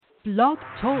Blog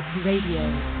Talk Radio.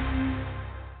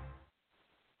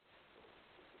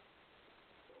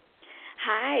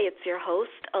 Hi, it's your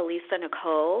host, Alisa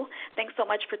Nicole. Thanks so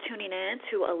much for tuning in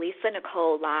to Alisa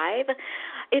Nicole Live.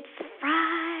 It's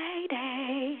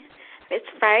Friday. It's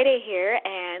Friday here,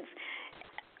 and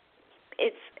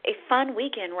it's a fun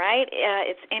weekend, right?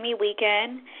 It's Emmy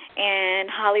weekend, and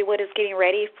Hollywood is getting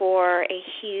ready for a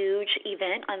huge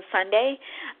event on Sunday.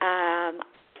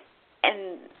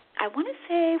 And I want to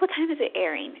say, what time is it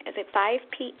airing? Is it 5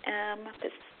 p.m.?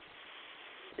 It's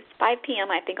 5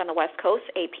 p.m., I think, on the West Coast,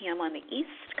 8 p.m. on the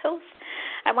East Coast,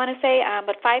 I want to say,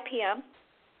 but 5 p.m.,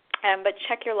 but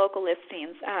check your local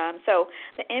listings. So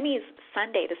the Emmys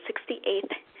Sunday, the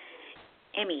 68th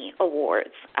Emmy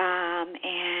Awards,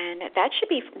 and that should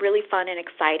be really fun and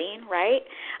exciting, right?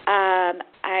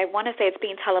 I want to say it's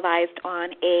being televised on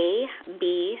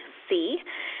ABC.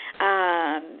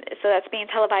 So that's being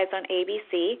televised on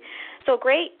ABC. So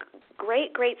great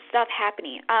stuff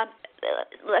happening.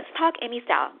 Let's talk Emmy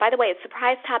style. By the way, it's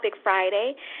Surprise Topic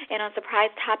Friday, and on Surprise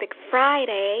Topic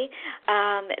Friday,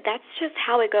 that's just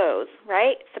how it goes,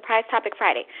 right? Surprise Topic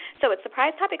Friday. So it's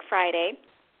Surprise Topic Friday,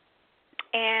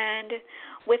 and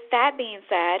with that being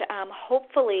said,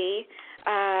 hopefully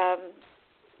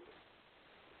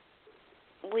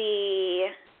we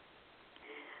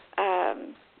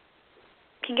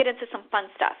can get into some fun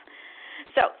stuff.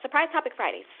 So, Surprise Topic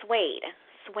Friday, Suede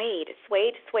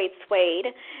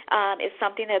is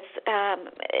something that's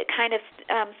kind of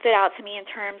stood out to me in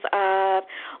terms of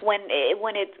when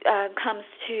it comes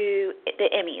to the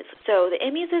Emmys. So the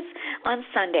Emmys is on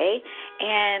Sunday,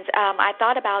 and I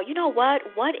thought about, you know what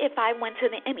if I went to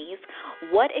the Emmys?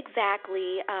 What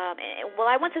exactly, well,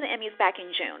 I went to the Emmys back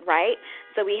in June, right?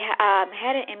 So we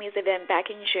had an Emmys event back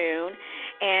in June,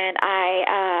 and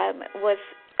I was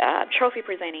trophy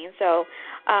presenting, so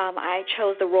I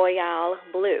chose the Royale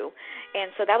Blue,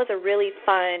 and so that was a really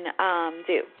fun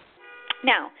do.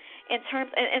 Now, in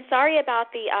terms, and sorry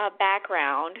about the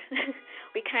background,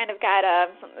 we kind of got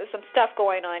some stuff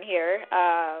going on here,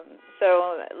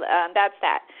 so that's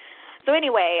that. So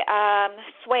anyway,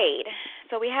 suede.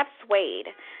 So we have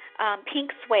suede,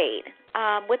 pink suede.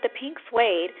 With the pink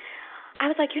suede, I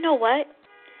was like, you know what?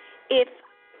 If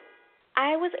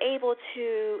I was able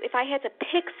to, if I had to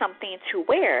pick something to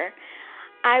wear,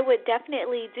 I would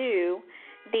definitely do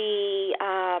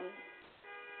a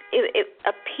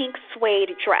pink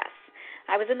suede dress.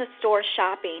 I was in the store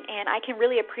shopping, and I can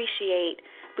really appreciate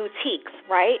boutiques,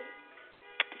 right?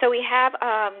 So we have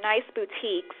nice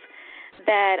boutiques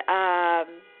that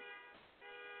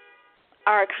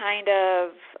are kind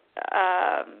of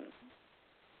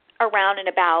around and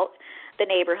about the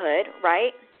neighborhood,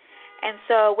 right? And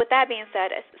so with that being said,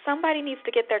 somebody needs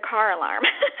to get their car alarm.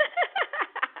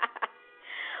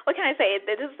 What can I say?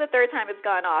 This is the third time it's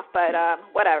gone off, but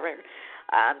whatever.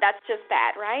 That's just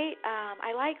that, right?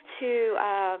 I like to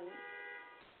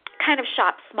kind of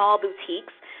shop small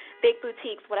boutiques, big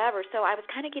boutiques, whatever. So I was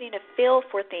kind of getting a feel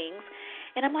for things.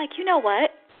 And I'm like, you know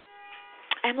what?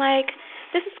 I'm like,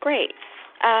 this is great.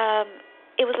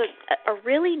 It was a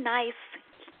really nice,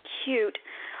 cute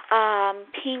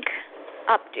pink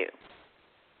updo.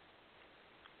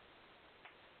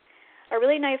 A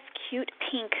really nice, cute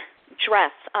pink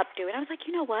dress updo. And I was like,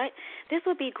 you know what? This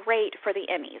would be great for the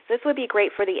Emmys.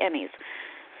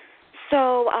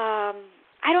 So,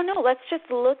 I don't know. Let's just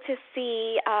look to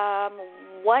see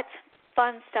what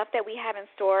fun stuff that we have in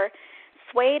store.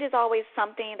 Suede is always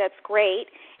something that's great,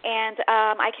 and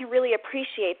I can really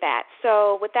appreciate that.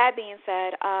 So with that being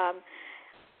said,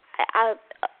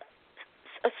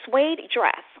 a suede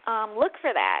dress, look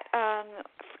for that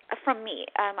from me.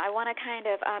 I want to kind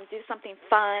of do something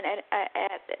fun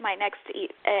at my next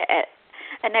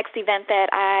next event that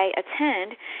I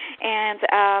attend, and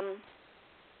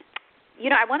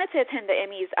I wanted to attend the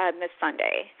Emmys this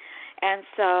Sunday, and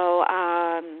so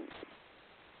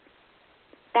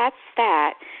that's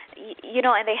that.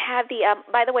 And they have the,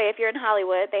 by the way, if you're in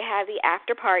Hollywood, they have the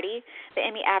after party, the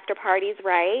Emmy after parties,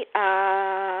 right?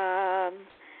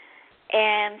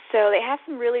 And so they have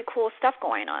some really cool stuff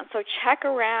going on. So check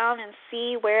around and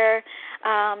see where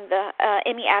the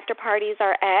Emmy after parties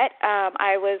are at.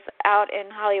 I was out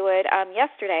in Hollywood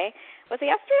yesterday. Was it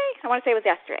yesterday? I want to say it was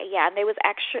yesterday. Yeah, and they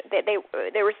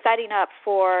were setting up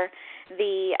for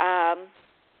the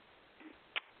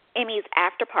Emmys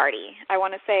after party. I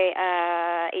want to say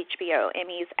HBO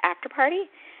Emmys after party.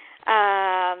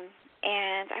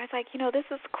 And I was like, this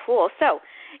is cool. So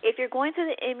if you're going to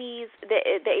the Emmys,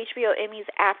 the HBO Emmys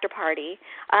after party,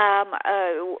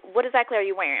 what exactly are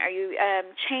you wearing? Are you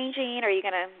changing? Are you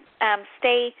going to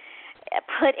stay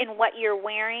put in what you're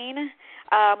wearing,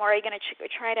 or are you going to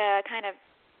try to kind of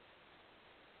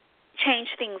change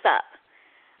things up?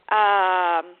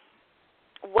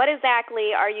 What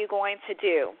exactly are you going to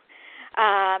do?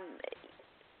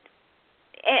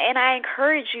 And I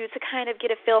encourage you to kind of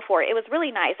get a feel for it. It was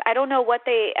really nice. I don't know what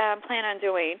they plan on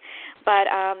doing, but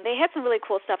they had some really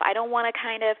cool stuff. I don't want to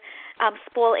kind of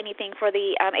spoil anything for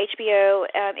the HBO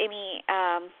Emmy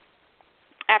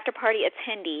after party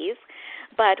attendees,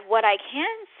 but what I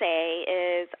can say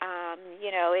is,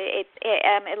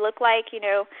 it looked like,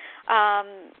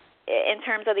 in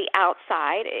terms of the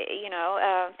outside,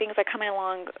 things are coming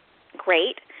along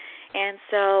great. And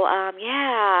so,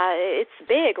 it's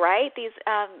big, right? These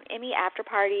Emmy after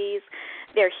parties,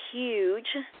 they're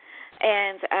huge.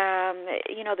 And,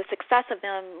 the success of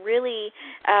them really,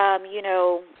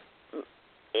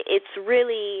 it's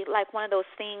really like one of those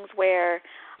things where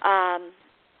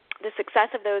the success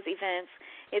of those events,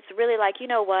 it's really like, you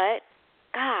know what,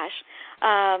 gosh,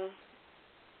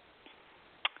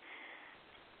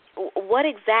 what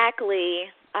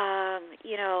exactly, a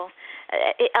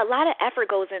lot of effort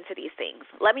goes into these things.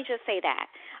 Let me just say that.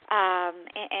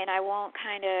 And I won't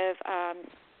kind of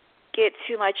get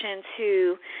too much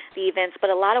into the events, but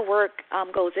a lot of work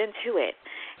goes into it.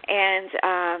 And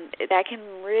that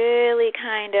can really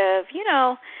kind of,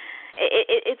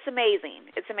 it's amazing.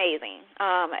 It's amazing.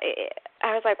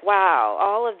 I was like, wow,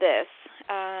 all of this.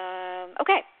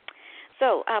 Okay.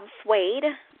 So suede,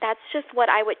 that's just what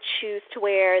I would choose to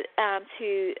wear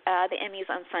to the Emmys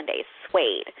on Sundays,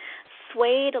 suede.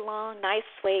 Suede, a long, nice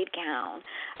suede gown,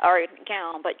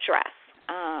 but dress.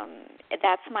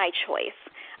 That's my choice.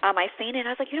 I seen it, and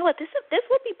I was like, you know what, this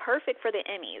would be perfect for the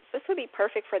Emmys. This would be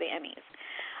perfect for the Emmys.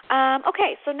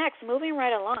 Okay, so next, moving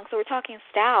right along. So we're talking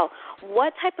style.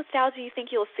 What type of styles do you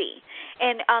think you'll see?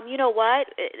 And you know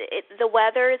what? The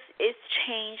weather is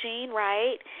changing,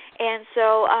 right? And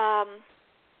so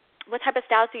what type of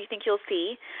styles do you think you'll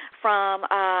see from,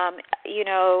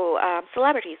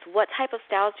 celebrities? What type of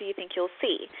styles do you think you'll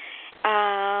see?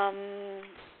 And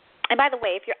by the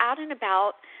way, if you're out and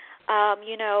about, I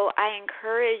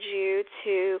encourage you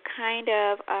to kind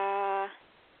of,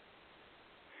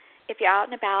 if you're out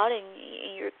and about and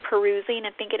you're perusing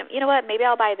and thinking, you know what, maybe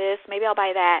I'll buy this, maybe I'll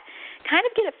buy that, kind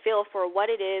of get a feel for what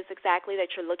it is exactly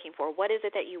that you're looking for. What is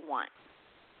it that you want?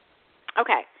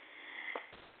 Okay,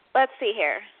 let's see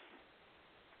here.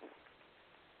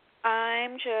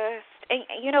 I'm just, and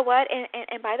you know what,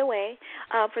 and by the way,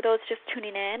 for those just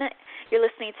tuning in, you're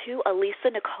listening to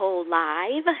Alisa Nicole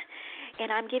Live,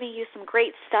 and I'm giving you some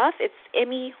great stuff. It's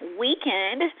Emmy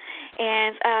weekend,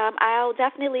 and I'll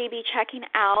definitely be checking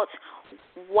out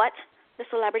what the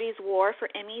celebrities wore for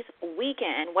Emmys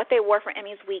weekend, what they wore for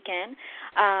Emmys weekend.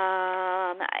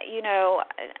 I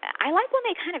like when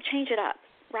they kind of change it up,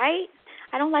 right?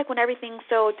 I don't like when everything's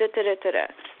so da-da-da-da-da.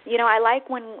 I like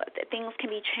when things can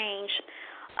be changed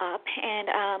up, and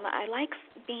I like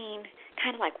being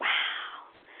kind of like, wow.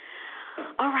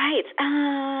 All right.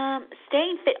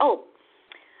 Staying fit. Oh,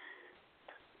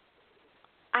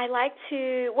 I like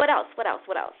to, what else?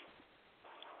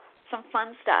 Some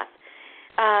fun stuff.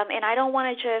 And I don't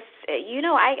want to just,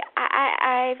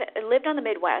 I've lived on the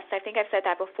Midwest. I think I've said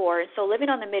that before. So living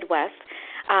on the Midwest,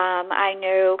 I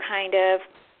know kind of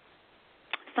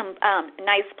some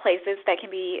nice places that can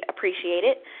be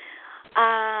appreciated.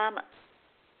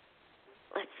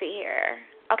 Let's see here.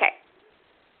 Okay.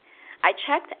 I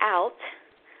checked out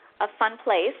a fun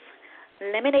place,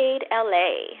 Lemonade,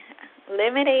 LA.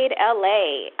 Lemonade,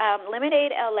 LA,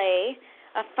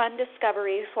 a fun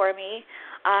discovery for me.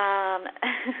 A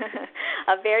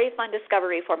very fun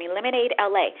discovery for me. Lemonade,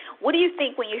 LA. What do you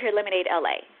think when you hear Lemonade,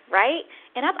 LA, right?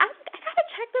 And I got to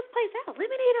check this place out.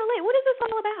 Lemonade, LA. What is this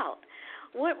all about?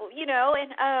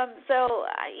 So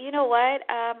you know what?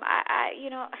 I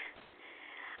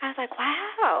was like,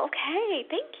 wow, okay,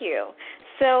 thank you.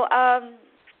 So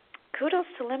kudos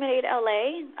to Lemonade,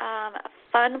 LA, a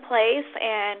fun place,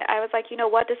 and I was like, you know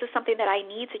what? This is something that I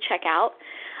need to check out.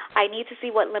 I need to see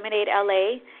what Lemonade,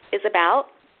 LA is about,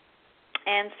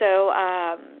 and so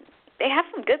they have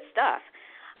some good stuff.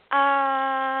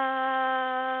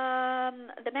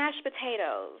 The mashed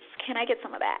potatoes. Can I get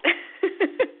some of that?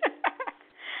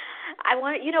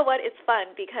 You know what, it's fun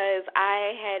because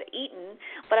I had eaten,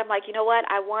 but I'm like, you know what,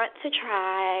 I want to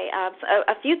try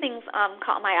a few things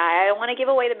caught my eye. I don't want to give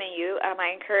away the menu. I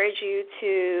encourage you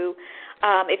to,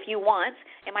 if you want,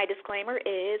 and my disclaimer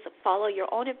is follow your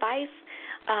own advice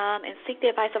and seek the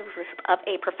advice of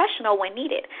a professional when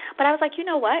needed. But I was like, you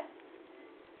know what,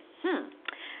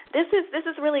 This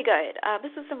is really good.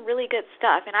 This is some really good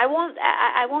stuff, and I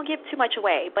won't give too much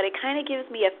away, but it kind of gives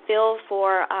me a feel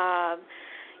for a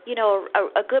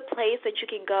good place that you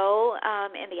can go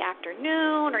in the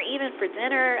afternoon or even for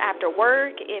dinner after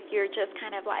work if you're just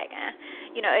kind of like,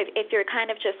 if you're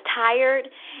kind of just tired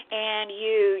and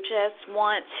you just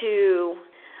want to,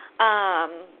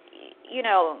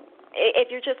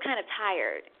 if you're just kind of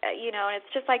tired, and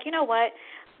it's just like, you know what,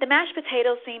 the mashed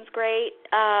potatoes seems great.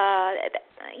 Did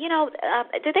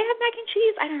they have mac and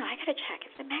cheese? I don't know. I got to check.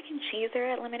 Is the mac and cheese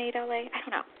there at Lemonade LA? I don't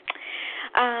know.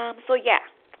 Yeah.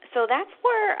 So that's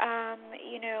where, I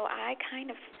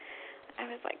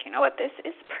was like, you know what, this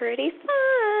is pretty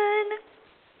fun.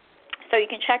 So you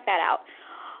can check that out.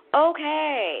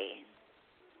 Okay.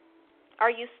 Are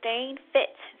you staying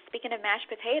fit? Speaking of mashed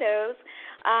potatoes,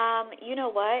 you know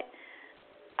what?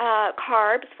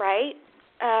 Carbs, right?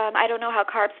 I don't know how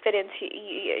carbs fit into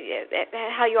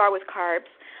how you are with carbs.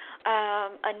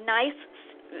 A nice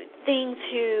thing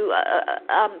to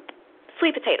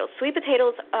sweet potatoes. Sweet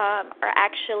potatoes are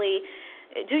actually,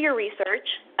 do your research.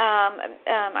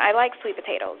 I like sweet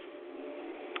potatoes.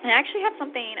 And I actually have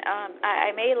something,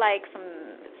 I made like some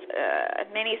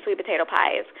mini sweet potato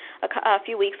pies a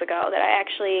few weeks ago that I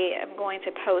actually am going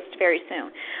to post very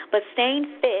soon. But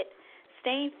staying fit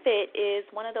is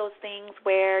one of those things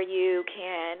where you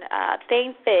can,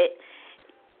 staying fit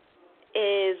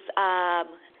is,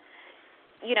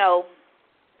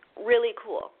 really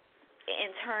cool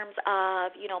in terms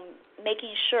of,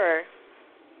 making sure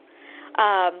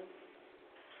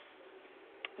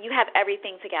you have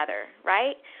everything together,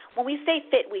 right? When we stay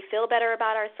fit, we feel better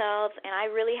about ourselves, and I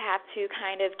really have to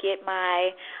kind of get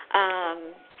my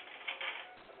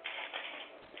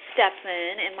steps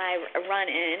in and my run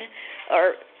in,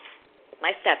 or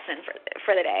my steps in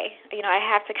for the day. I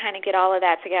have to kind of get all of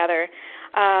that together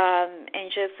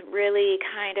and just really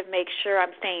kind of make sure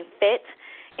I'm staying fit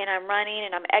and I'm running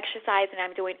and I'm exercising and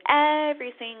I'm doing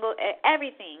everything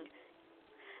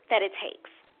that it takes.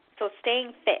 So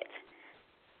staying fit.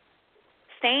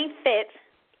 Staying fit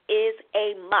is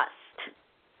a must.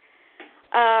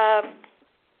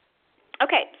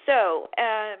 Okay, so,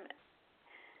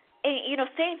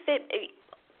 staying fit,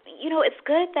 it's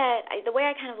good that the way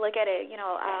I kind of look at it,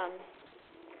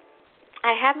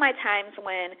 I have my times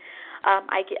when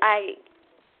I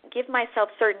give myself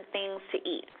certain things to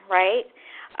eat, right?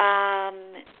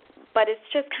 But it's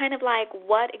just kind of like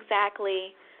what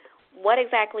exactly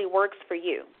works for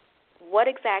you? What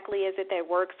exactly is it that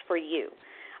works for you?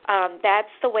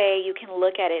 That's the way you can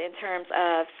look at it in terms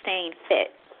of staying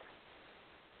fit.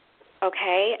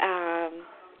 Okay?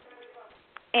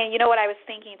 And you know what I was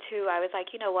thinking, too? I was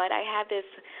like, you know what? I have this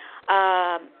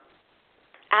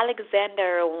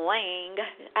Alexander Wang.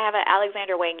 I have an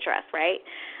Alexander Wang dress, right?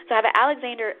 So I have an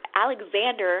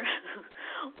Alexander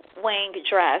Wang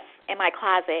dress in my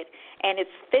closet, and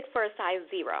it's fit for a size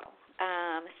 0.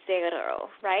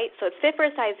 Right? So it's fit for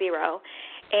a size 0.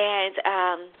 And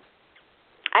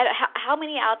how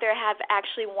many out there have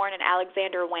actually worn an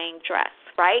Alexander Wang dress,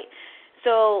 right?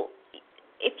 So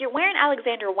if you're wearing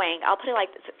Alexander Wang, I'll put it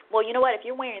like this. Well, you know what? If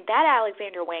you're wearing that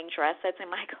Alexander Wang dress that's in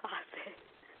my closet,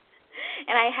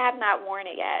 and I have not worn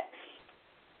it yet,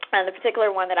 the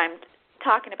particular one that I'm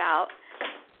talking about,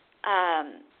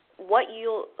 what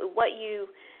you'll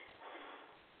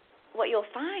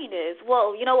find is,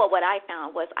 well, you know what I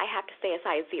found was I have to stay a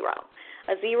size 0.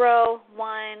 A 0, 1,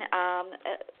 I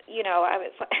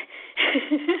was like,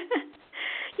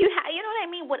 you know what I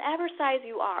mean? Whatever size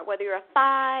you are, whether you're a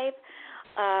 5,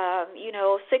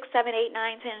 6, 7, 8,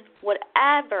 9, 10,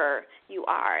 whatever you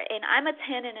are. And I'm a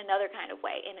 10 in another kind of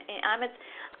way. And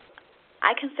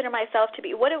I consider myself to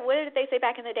be, what did they say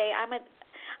back in the day? I'm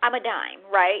a dime,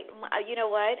 right? You know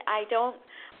what? I don't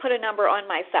put a number on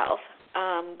myself.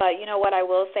 But you know what I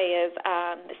will say is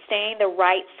staying the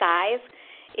right size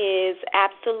is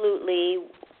absolutely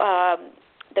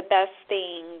the best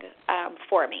thing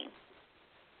for me,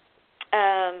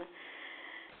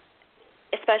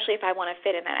 especially if I want to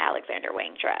fit in that Alexander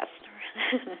Wang dress.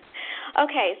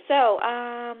 Okay, so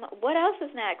what else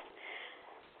is next?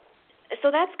 So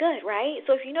that's good, right?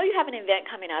 So if you know you have an event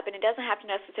coming up, and it doesn't have to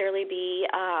necessarily be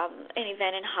an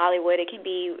event in Hollywood. It can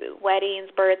be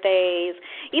weddings, birthdays,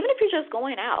 even if you're just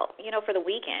going out, for the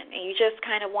weekend, and you just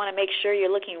kind of want to make sure you're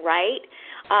looking right,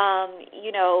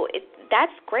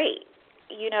 that's great.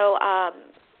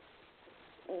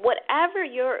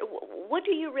 What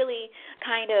do you really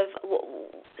kind of,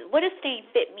 what does staying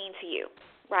fit mean to you,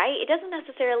 right? It doesn't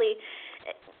necessarily,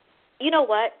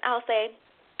 I'll say,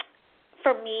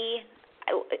 for me,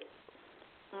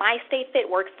 my stay fit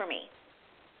works for me.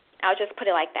 I'll just put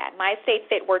it like that. My Stay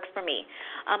Fit works for me.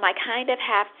 I kind of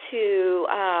have to,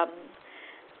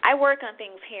 I work on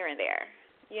things here and there.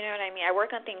 You know what I mean? I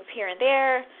work on things here and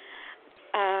there,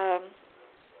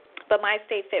 but My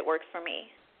Stay Fit works for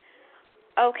me.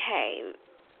 Okay.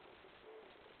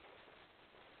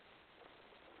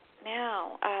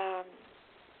 Now,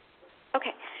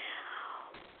 okay.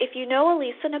 If you know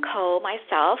Alisa, Nicole,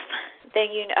 myself, then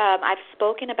I've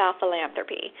spoken about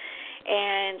philanthropy.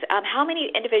 And how many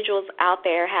individuals out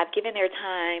there have given their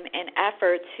time and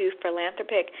effort to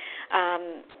philanthropic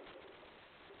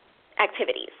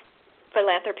activities?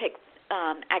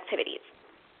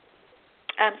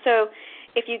 So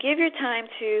if you give your time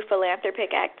to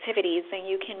philanthropic activities, then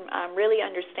you can really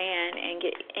understand and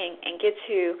get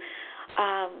to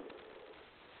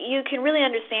you can really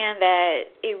understand that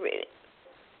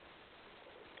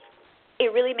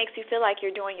it really makes you feel like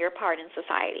you're doing your part in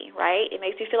society, right? It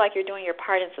makes you feel like you're doing your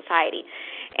part in society.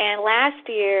 And last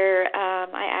year,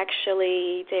 I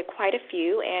actually did quite a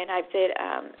few, and I did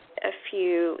a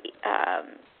few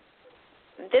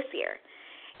this year.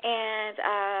 And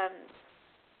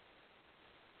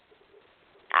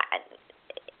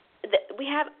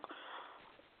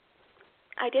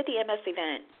I did the MS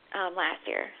event last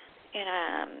year.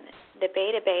 And the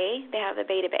Beta Bay, they have the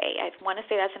Beta Bay. I want to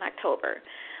say that's in October.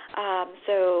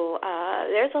 So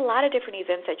there's a lot of different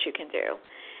events that you can do.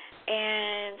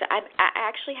 And I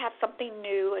actually have something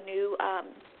new, a new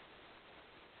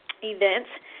event,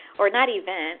 or not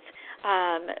event,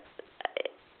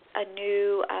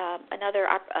 another,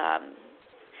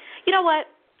 you know what?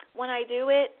 When I do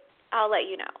it, I'll let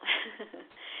you know.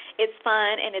 It's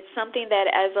fun, and it's something that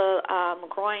as a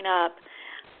growing up,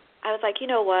 I was like, you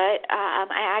know what?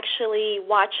 I actually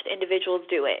watched individuals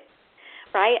do it,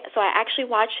 right? So I actually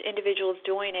watched individuals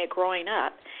doing it growing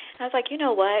up. And I was like, you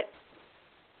know what?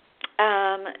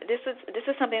 This is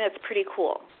something that's pretty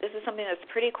cool.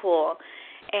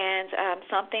 And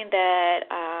something that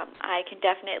I can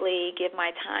definitely give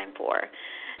my time for.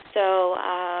 So,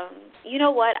 you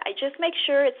know what? I just make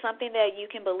sure it's something that you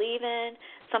can believe in,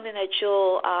 something that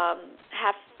you'll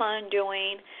have fun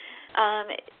doing.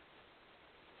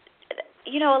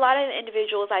 You know, a lot of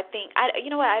individuals, I think, you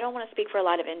know what, I don't want to speak for a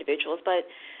lot of individuals, but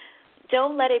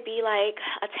don't let it be like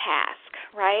a task,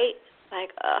 right?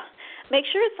 Like, make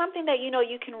sure it's something that, you know,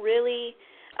 you can really,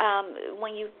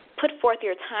 when you put forth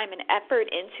your time and effort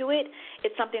into it,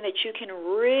 it's something that you can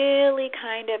really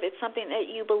it's something that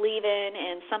you believe in,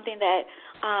 and something that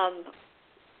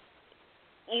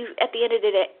you, at the end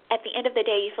of the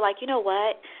day, you feel like, you know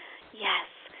what, yes,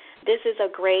 this is a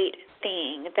great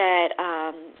thing that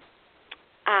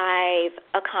I've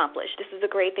accomplished. This is a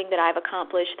great thing that I've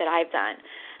accomplished, that I've done.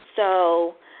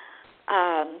 So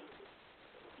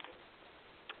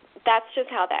that's just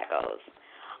how that goes.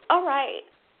 All right.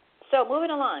 So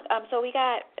moving along. So we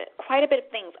got quite a bit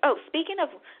of things. Oh, speaking of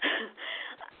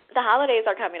the holidays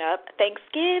are coming up.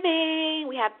 Thanksgiving.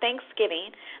 We have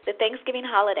Thanksgiving, the Thanksgiving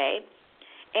holiday.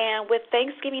 And with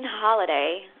Thanksgiving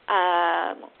holiday,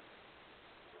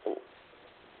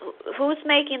 who's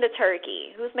making the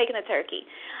turkey?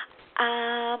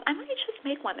 I might just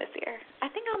make one this year. I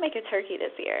think I'll make a turkey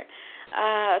this year.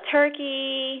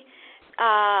 Turkey,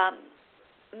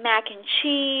 mac and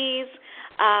cheese.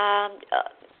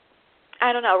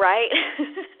 I don't know, right?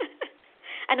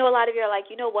 I know a lot of you are like,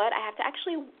 you know what? I have to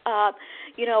actually,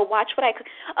 watch what I cook.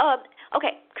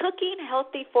 Okay, cooking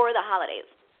healthy for the holidays.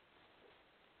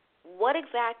 What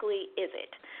exactly is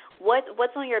it?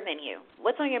 What's on your menu?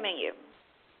 What's on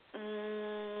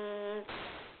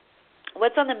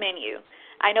the menu?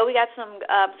 I know we got some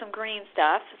green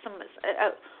stuff, some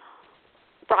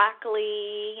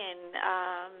broccoli and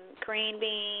green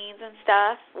beans and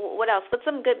stuff. What else? What's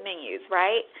some good menus,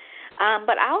 right?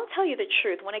 But I'll tell you the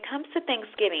truth. When it comes to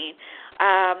Thanksgiving,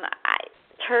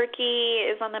 turkey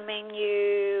is on the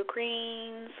menu,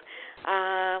 greens.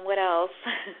 What else?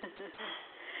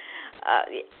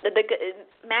 The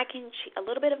mac and cheese, a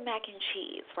little bit of mac and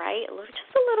cheese, right?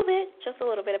 Just a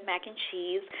little bit of mac and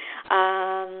cheese.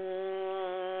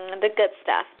 The good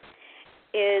stuff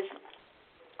is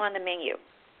on the menu.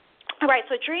 All right,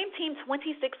 so Dream Team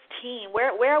 2016,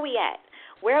 where are we at?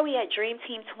 Where are we at, Dream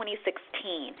Team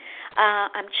 2016?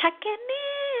 I'm checking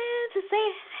in to say,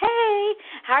 hey,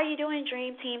 how are you doing,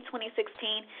 Dream Team 2016?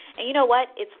 And you know what?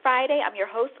 It's Friday. I'm your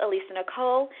host, Alisa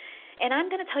Nicole. And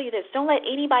I'm going to tell you this, don't let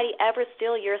anybody ever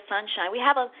steal your sunshine. We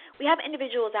have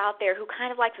individuals out there who kind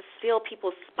of like to steal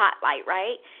people's spotlight,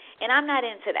 right? And I'm not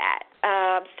into that.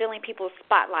 stealing people's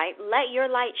spotlight. Let your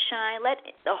light shine. Let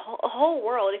the whole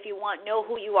world, if you want, know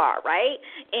who you are, right?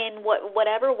 In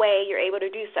whatever way you're able to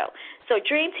do so. So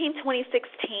Dream Team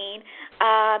 2016,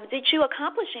 did you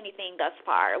accomplish anything thus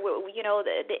far? You know,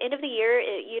 the end of the year,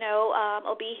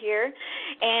 will be here.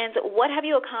 And what have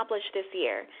you accomplished this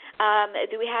year?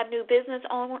 Do we have new business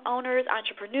owners,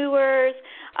 entrepreneurs?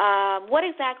 What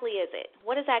exactly is it?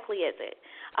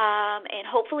 And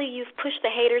hopefully you've pushed the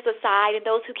haters aside and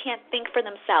those who can't think for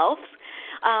themselves,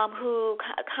 who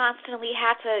constantly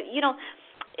have to,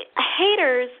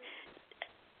 haters,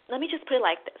 let me just put it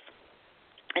like this,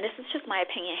 and this is just my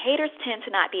opinion, haters tend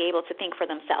to not be able to think for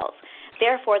themselves.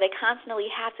 Therefore, they constantly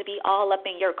have to be all up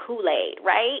in your Kool-Aid,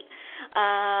 right?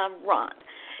 Wrong.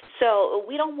 So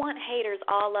we don't want haters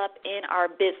all up in our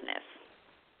business,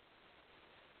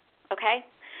 okay?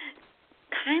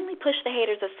 Kindly push the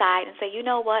haters aside and say, you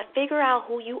know what, figure out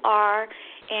who you are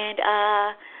and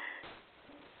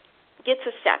get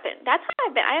to stepping. That's how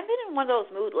I've been. I have been in one of those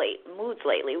moods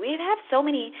lately. We have so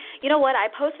many, you know what, I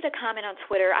posted a comment on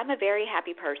Twitter. I'm a very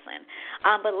happy person.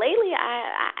 But lately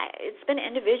it's been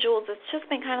individuals. It's just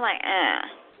been kind of like,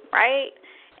 right?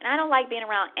 And I don't like being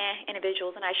around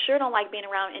individuals, and I sure don't like being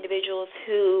around individuals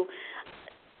who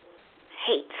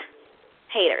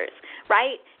haters,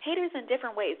 right? Haters in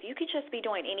different ways. You could just be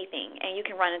doing anything, and you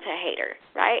can run into a hater,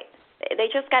 right? They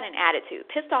just got an attitude,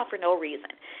 pissed off for no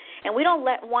reason. And we don't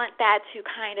want that to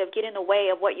kind of get in the way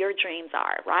of what your dreams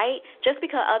are, right? Just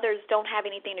because others don't have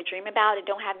anything to dream about and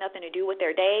don't have nothing to do with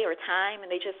their day or time, and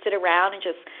they just sit around and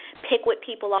just pick with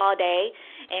people all day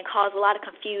and cause a lot of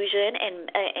confusion and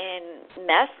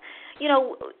mess,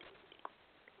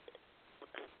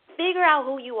 figure out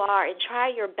who you are and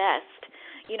try your best.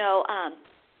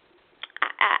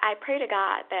 I pray to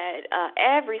God that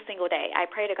every single day, I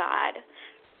pray to God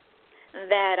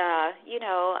that,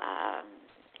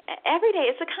 every day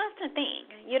it's a constant thing.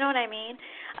 You know what I mean?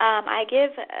 I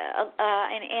give,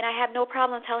 and I have no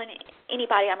problem telling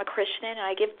anybody I'm a Christian, and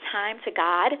I give time to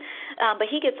God, but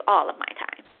He gets all of my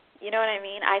time. You know what I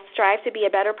mean? I strive to be a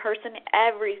better person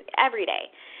every day.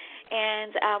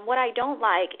 And what I don't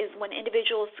like is when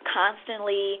individuals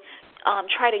constantly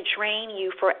try to drain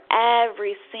you for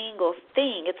every single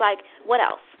thing. It's like, what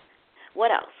else?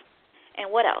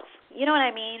 And what else? You know what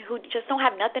I mean? Who just don't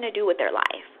have nothing to do with their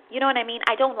life. You know what I mean?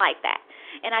 I don't like that.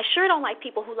 And I sure don't like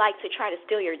people who like to try to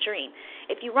steal your dream.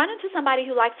 If you run into somebody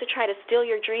who likes to try to steal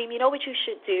your dream, you know what you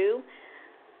should do?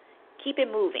 Keep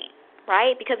it moving,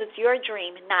 right? Because it's your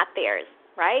dream, not theirs,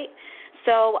 right?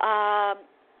 So,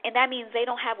 and that means they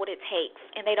don't have what it takes,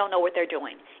 and they don't know what they're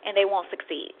doing, and they won't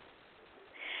succeed.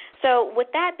 So with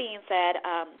that being said,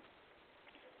 and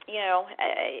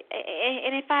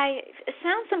if I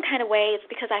sound some kind of way, it's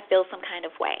because I feel some kind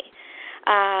of way.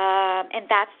 And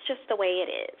that's just the way it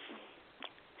is.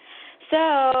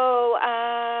 So,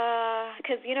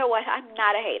 because you know what, I'm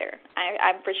not a hater.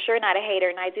 I'm for sure not a hater,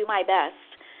 and I do my best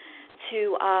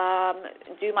to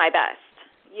do my best.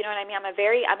 You know what I mean? I'm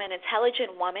an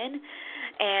intelligent woman,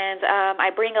 and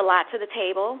I bring a lot to the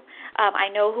table. I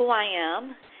know who I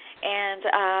am, and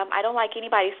I don't like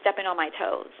anybody stepping on my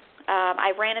toes.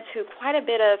 I ran into quite a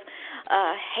bit of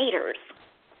haters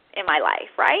in my life,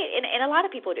 right? And a lot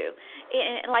of people do.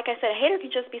 And like I said, a hater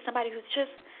can just be somebody who's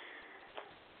just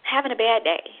having a bad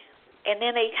day, and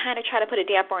then they kind of try to put a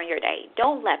damper on your day.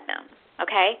 Don't let them,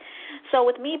 okay? So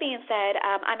with me being said,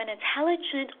 I'm an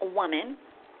intelligent woman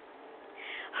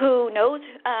who knows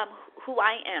who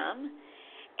I am,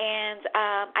 and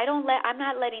I'm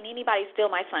not letting anybody steal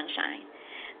my sunshine.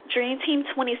 Dream Team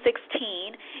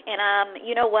 2016, and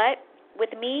you know what? With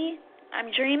me, I'm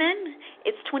dreaming.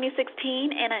 It's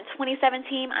 2016, and in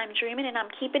 2017, I'm dreaming, and I'm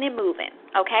keeping it moving,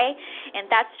 okay? And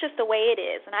that's just the way it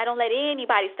is, and I don't let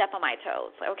anybody step on my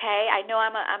toes, okay? I know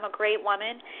I'm a great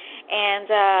woman, and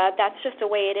that's just the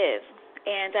way it is.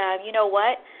 And you know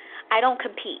what? I don't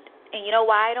compete. And you know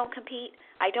why I don't compete?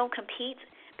 I don't compete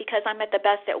because I'm at the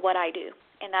best at what I do.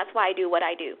 And that's why I do what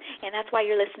I do. And that's why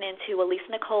you're listening to Alisa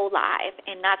Nicole Live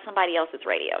and not somebody else's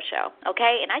radio show,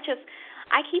 okay? And I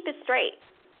keep it straight.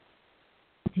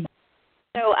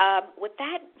 So with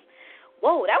that,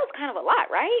 whoa, that was kind of a lot,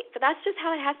 right? But that's just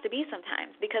how it has to be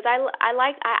sometimes, because I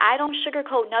don't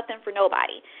sugarcoat nothing for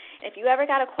nobody. If you ever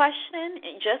got a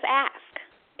question, just ask.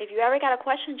 If you ever got a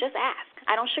question, just ask.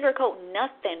 I don't sugarcoat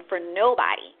nothing for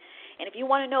nobody. And if you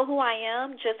want to know who I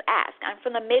am, just ask. I'm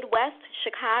from the Midwest,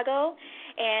 Chicago,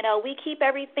 and we keep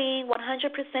everything 100%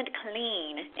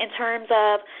 clean in terms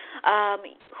of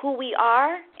who we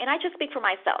are. And I just speak for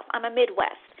myself. I'm a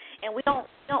Midwest, and we don't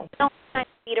kind of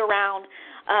beat around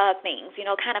things,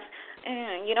 kind of,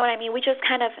 you know what I mean? We just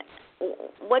kind of,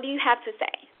 what do you have to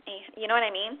say? You know what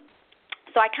I mean?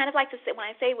 So I kind of like to say, when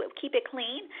I say keep it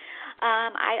clean,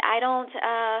 I don't,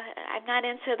 I'm not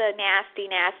into the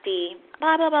nasty,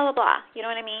 blah, blah, blah, blah, blah. You know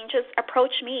what I mean? Just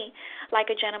approach me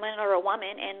like a gentleman or a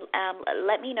woman and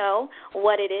let me know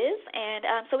what it is,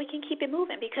 and so we can keep it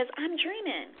moving, because I'm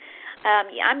dreaming.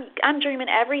 I'm dreaming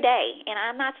every day, and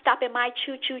I'm not stopping my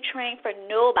choo-choo train for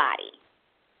nobody.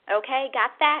 Okay,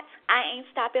 got that? I ain't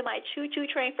stopping my choo-choo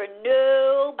train for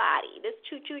nobody. This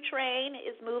choo-choo train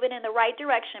is moving in the right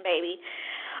direction, baby.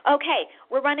 Okay,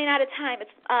 we're running out of time.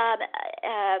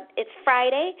 It's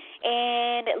Friday,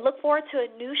 and look forward to a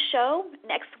new show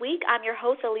next week. I'm your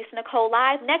host, Alisa Nicole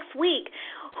Live. Next week,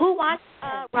 who watched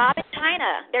Rob and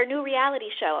China, their new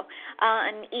reality show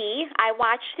on E? I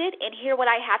watched it, and hear what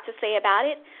I have to say about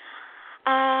it.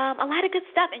 A lot of good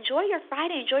stuff. Enjoy your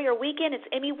Friday. Enjoy your weekend. It's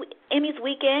Emmy's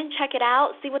weekend. Check it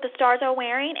out. See what the stars are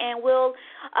wearing, and we'll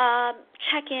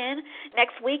check in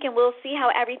next week, and we'll see how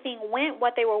everything went,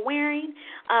 what they were wearing,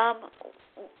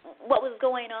 what was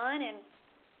going on,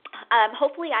 and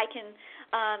hopefully I can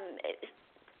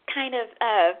kind of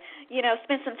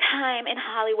spend some time in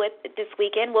Hollywood this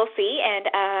weekend. We'll see,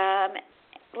 and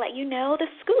let you know the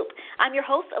scoop. I'm your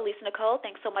host, Alisa Nicole.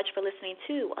 Thanks so much for listening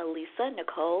to Alisa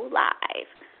Nicole Live.